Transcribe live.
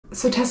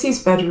So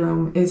Tessie's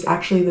bedroom is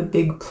actually the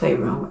big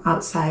playroom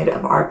outside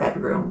of our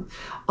bedroom.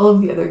 All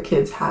of the other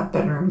kids have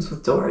bedrooms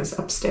with doors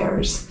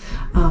upstairs.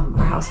 Our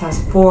house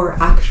has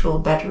 4 actual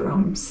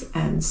bedrooms,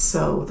 and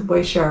so the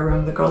boys share a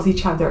room, the girls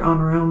each have their own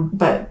room,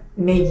 but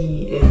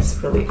Maggie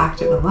is really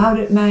active and loud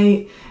at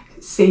night.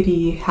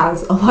 Sadie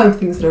has a lot of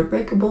things that are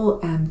breakable,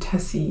 and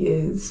Tessie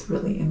is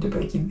really into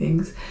breaking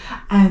things.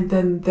 And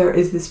then there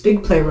is this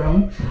big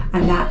playroom,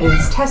 and that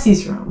is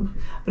Tessie's room,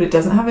 but it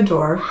doesn't have a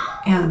door,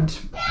 and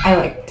I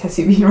like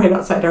Tessie being right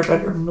outside our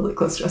bedroom, really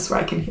close to us, where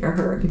I can hear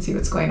her and see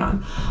what's going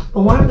on.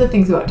 But one of the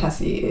things about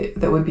Tessie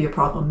that would be a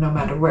problem no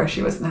matter where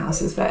she was in the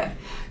house is that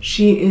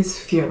she is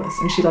fearless,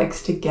 and she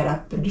likes to get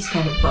up and just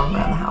kind of roam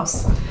around the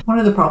house. One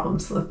of the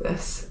problems with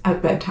this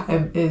at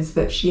bedtime is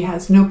that she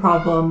has no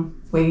problem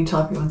waiting till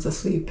everyone's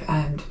asleep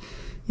and,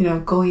 you know,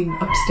 going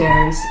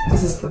upstairs.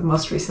 This is the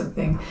most recent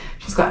thing.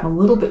 She's gotten a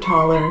little bit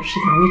taller.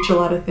 She can reach a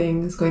lot of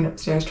things, going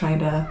upstairs trying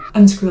to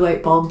unscrew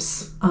light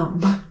bulbs.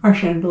 Our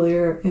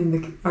chandelier in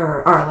the,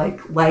 or our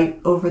like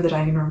light over the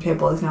dining room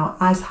table is now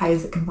as high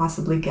as it can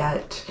possibly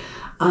get.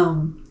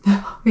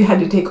 We had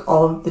to take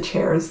all of the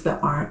chairs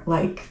that aren't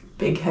like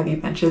big heavy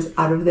benches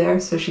out of there,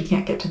 so she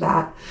can't get to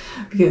that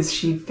because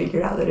she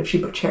figured out that if she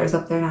put chairs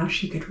up there now,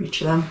 she could reach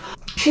them.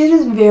 She's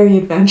just very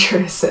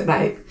adventurous at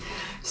night.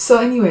 So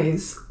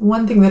anyways,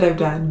 one thing that I've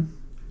done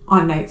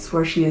on nights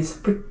where she is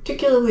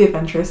particularly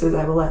adventurous is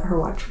I will let her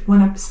watch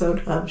one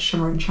episode of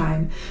Shimmer and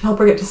Shine, help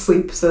her get to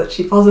sleep so that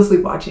she falls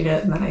asleep watching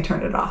it, and then I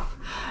turn it off.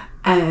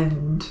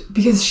 And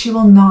because she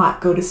will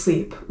not go to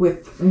sleep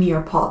with me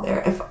or Paul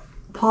there. If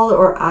Paul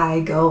or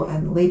I go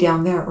and lay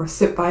down there or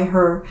sit by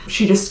her,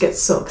 she just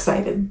gets so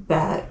excited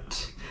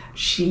that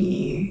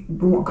she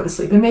won't go to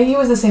sleep. And Maggie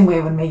was the same way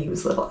when Maggie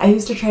was little. I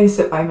used to try to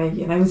sit by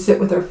Maggie, and I would sit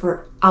with her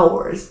for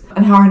hours,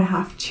 an hour and a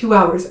half, 2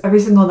 hours every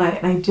single night,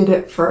 and I did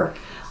it for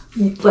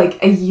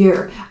like a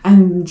year,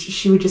 and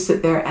she would just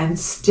sit there and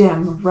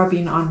stim,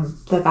 rubbing on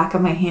the back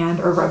of my hand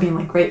or rubbing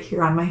like right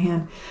here on my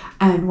hand.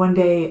 And one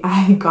day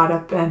I got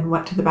up and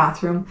went to the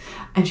bathroom,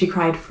 and she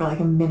cried for like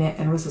a minute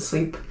and was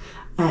asleep.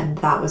 And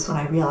that was when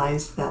I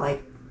realized that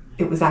like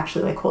it was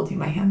actually like holding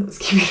my hand that was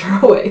keeping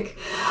her awake.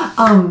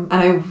 And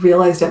I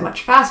realized it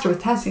much faster with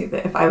Tessie,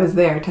 that if I was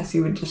there, Tessie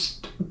would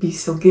just be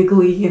so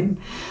giggly and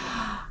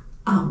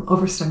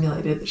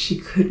overstimulated that she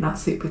could not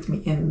sleep with me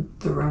in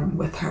the room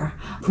with her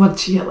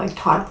once she hit like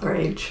toddler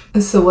age.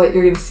 So what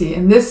you're going to see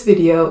in this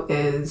video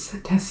is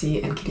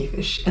Tessie and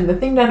Kittyfish. And the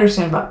thing to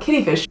understand about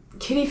Kittyfish,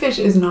 Kittyfish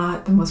is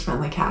not the most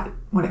friendly cat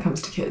when it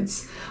comes to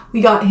kids. We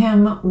got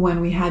him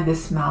when we had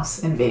this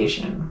mouse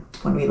invasion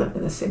when we lived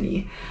in the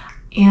city.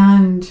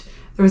 And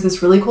there was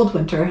this really cold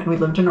winter, and we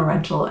lived in a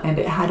rental, and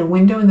it had a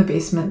window in the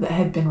basement that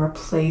had been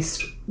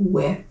replaced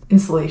with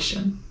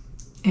insulation.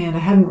 And I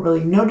hadn't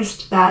really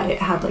noticed that. It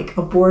had like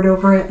a board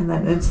over it and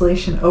then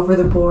insulation over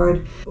the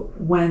board.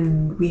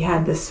 When we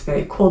had this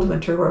very cold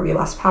winter where we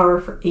lost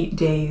power for 8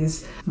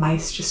 days,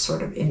 mice just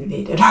sort of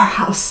invaded our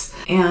house.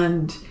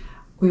 And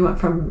we went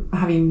from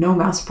having no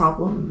mouse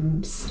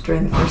problems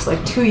during the first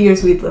like 2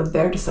 years we'd lived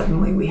there to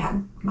suddenly we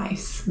had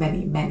mice,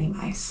 many, many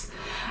mice.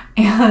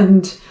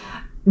 And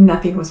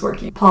nothing was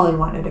working. Paul had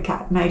wanted a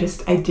cat, and I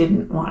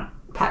didn't want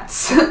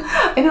pets.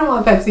 I didn't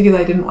want pets because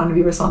I didn't want to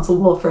be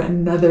responsible for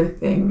another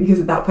thing, because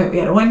at that point we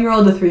had a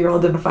 1-year-old, a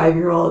 3-year-old, and a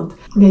 5-year-old.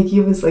 Maggie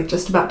was like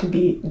just about to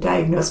be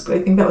diagnosed, but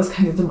I think that was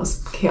kind of the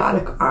most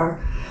chaotic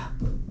our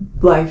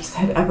lives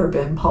had ever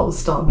been. Paul was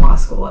still in law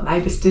school, and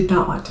I just did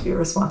not want to be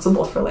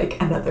responsible for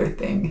like another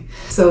thing.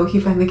 So he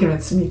finally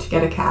convinced me to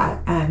get a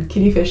cat, and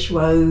Kittyfish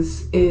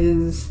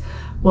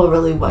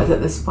really was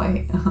at this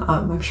point.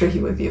 I'm sure he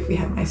would be if we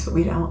had mice, but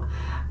we don't.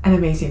 An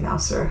amazing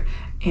mouser.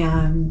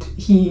 And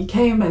he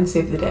came and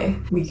saved the day.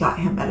 We got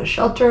him at a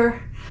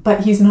shelter,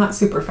 but he's not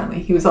super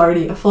friendly. He was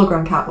already a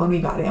full-grown cat when we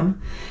got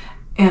him.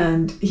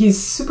 And he's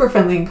super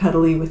friendly and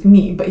cuddly with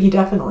me, but he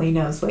definitely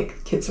knows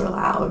like kids are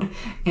loud.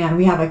 And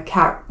we have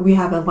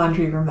a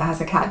laundry room that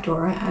has a cat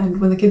door, and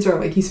when the kids are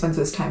awake, he spends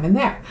his time in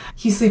there.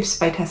 He sleeps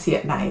by Tessie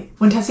at night.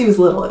 When Tessie was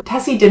little,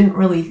 Tessie didn't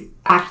really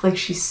act like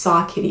she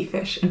saw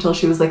Kittyfish until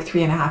she was like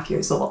 3.5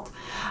 years old.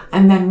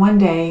 And then one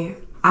day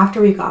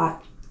after we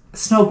got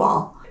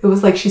Snowball, it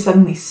was like she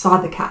suddenly saw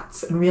the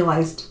cats and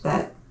realized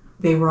that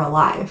they were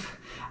alive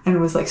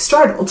and was like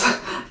startled.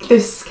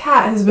 This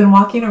cat has been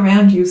walking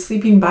around you,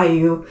 sleeping by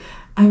you.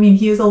 I mean,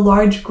 he is a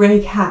large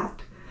gray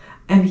cat,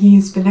 and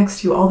he's been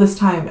next to you all this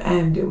time,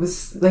 and it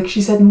was like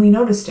she suddenly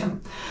noticed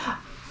him.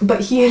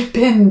 But he had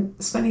been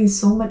spending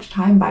so much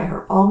time by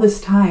her all this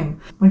time,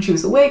 when she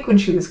was awake, when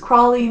she was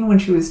crawling, when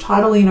she was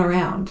toddling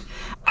around.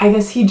 I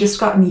guess he'd just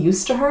gotten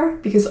used to her,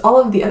 because all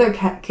of the other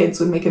cat kids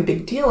would make a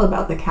big deal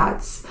about the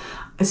cats,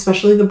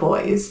 especially the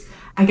boys.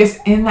 I guess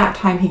in that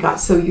time he got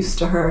so used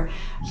to her,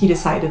 he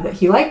decided that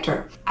he liked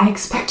her. I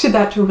expected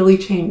that to really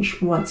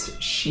change once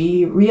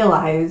she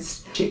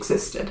realized she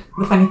existed.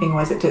 The funny thing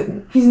was it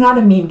didn't. He's not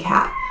a mean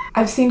cat.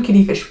 I've seen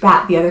Kittyfish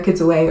bat the other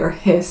kids away or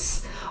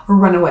hiss or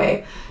run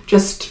away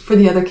just for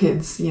the other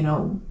kids, you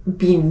know,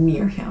 being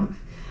near him.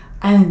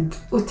 And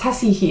with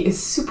Tessie, he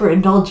is super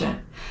indulgent.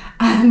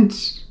 And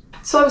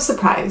so I was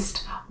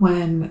surprised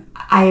when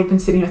I had been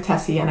sitting with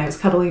Tessie and I was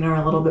cuddling her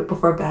a little bit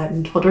before bed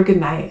and told her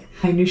goodnight.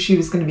 I knew she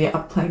was going to be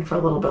up playing for a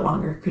little bit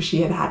longer because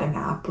she had had a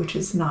nap, which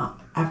is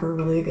not ever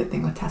really a good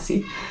thing with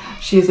Tessie.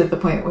 She is at the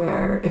point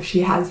where if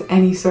she has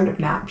any sort of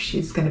nap,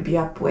 she's going to be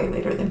up way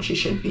later than she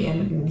should be,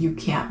 and you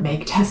can't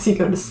make Tessie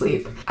go to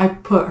sleep. I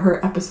put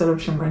her episode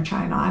of Shimmer and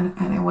Shine on,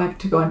 and I went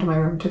to go into my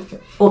room to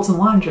fold some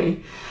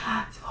laundry,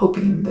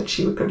 hoping that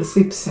she would go to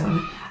sleep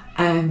soon.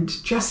 And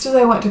just as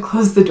I went to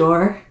close the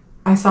door,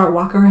 I saw her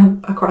walk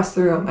around across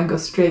the room and go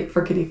straight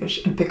for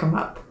Kittyfish and pick him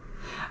up.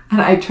 And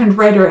I turned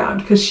right around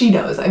because she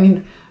knows. I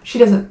mean, she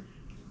doesn't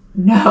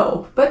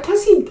know, but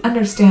Tessie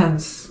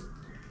understands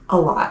a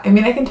lot. I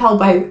mean, I can tell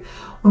by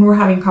when we're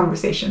having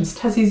conversations,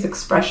 Tessie's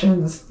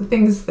expressions, the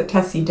things that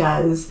Tessie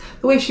does,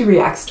 the way she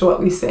reacts to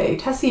what we say.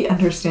 Tessie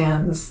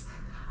understands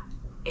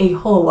a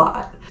whole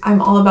lot.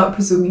 I'm all about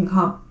presuming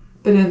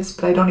competence,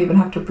 but I don't even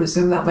have to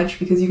presume that much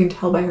because you can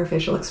tell by her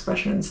facial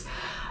expressions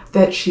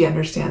that she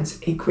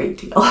understands a great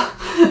deal.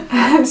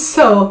 And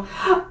so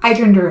I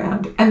turned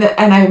around and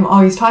I'm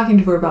always talking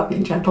to her about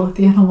being gentle with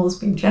the animals,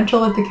 being gentle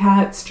with the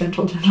cats,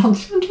 gentle, gentle,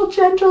 gentle,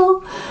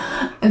 gentle.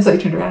 And so I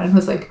turned around and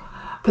was like,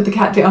 put the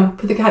cat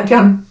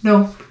down,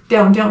 no,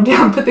 down, down,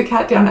 down, put the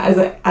cat down as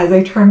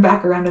I turned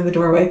back around in the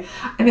doorway.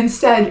 And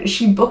instead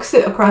she books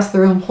it across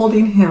the room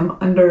holding him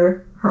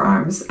under her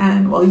arms.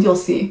 And well, you'll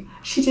see,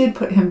 she did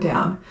put him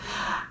down.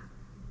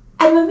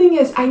 And the thing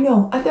is, I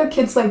know the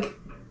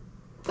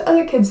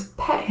other kids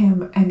pet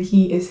him and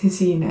he is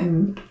hissing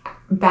and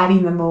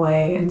batting them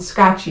away and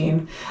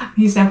scratching.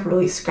 He's never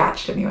really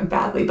scratched anyone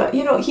badly, but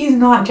you know, he's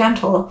not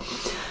gentle.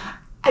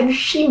 And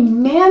she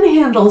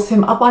manhandles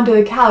him up onto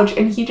the couch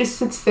and he just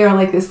sits there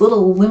like this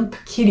little limp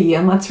kitty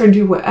and lets her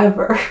do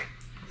whatever.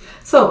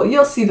 So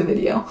you'll see the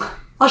video.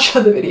 I'll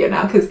show the video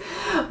now because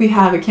we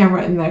have a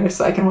camera in there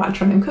so I can watch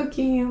when I'm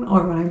cooking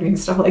or when I'm doing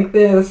stuff like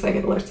this. I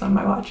get alerts on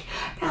my watch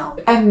now.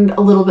 And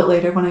a little bit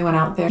later when I went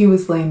out there, he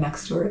was laying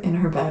next to her in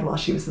her bed while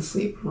she was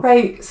asleep,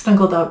 right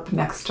snuggled up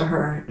next to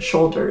her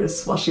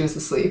shoulders while she was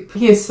asleep.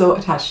 He is so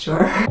attached to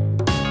her.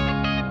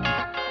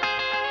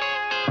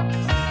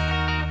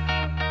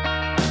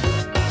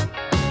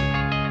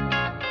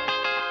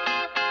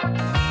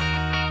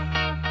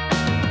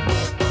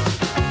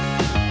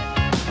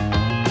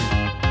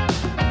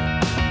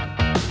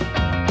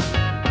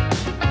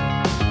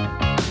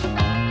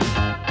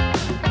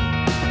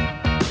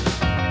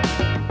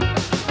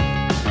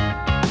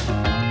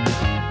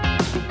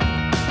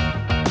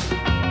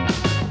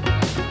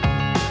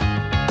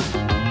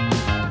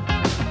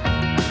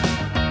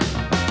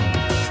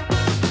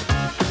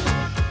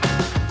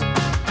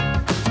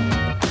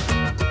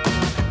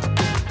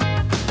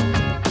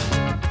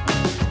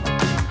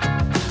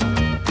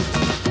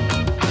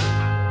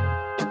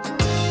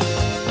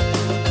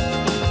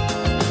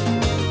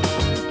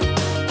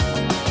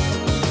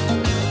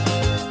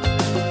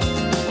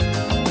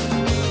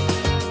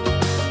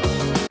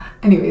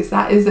 Anyways,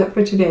 that is it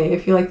for today.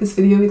 If you like this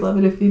video, we'd love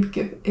it if you'd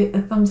give it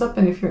a thumbs up.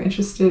 And if you're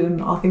interested in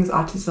all things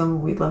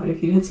autism, we'd love it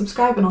if you'd hit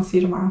subscribe, and I'll see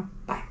you tomorrow.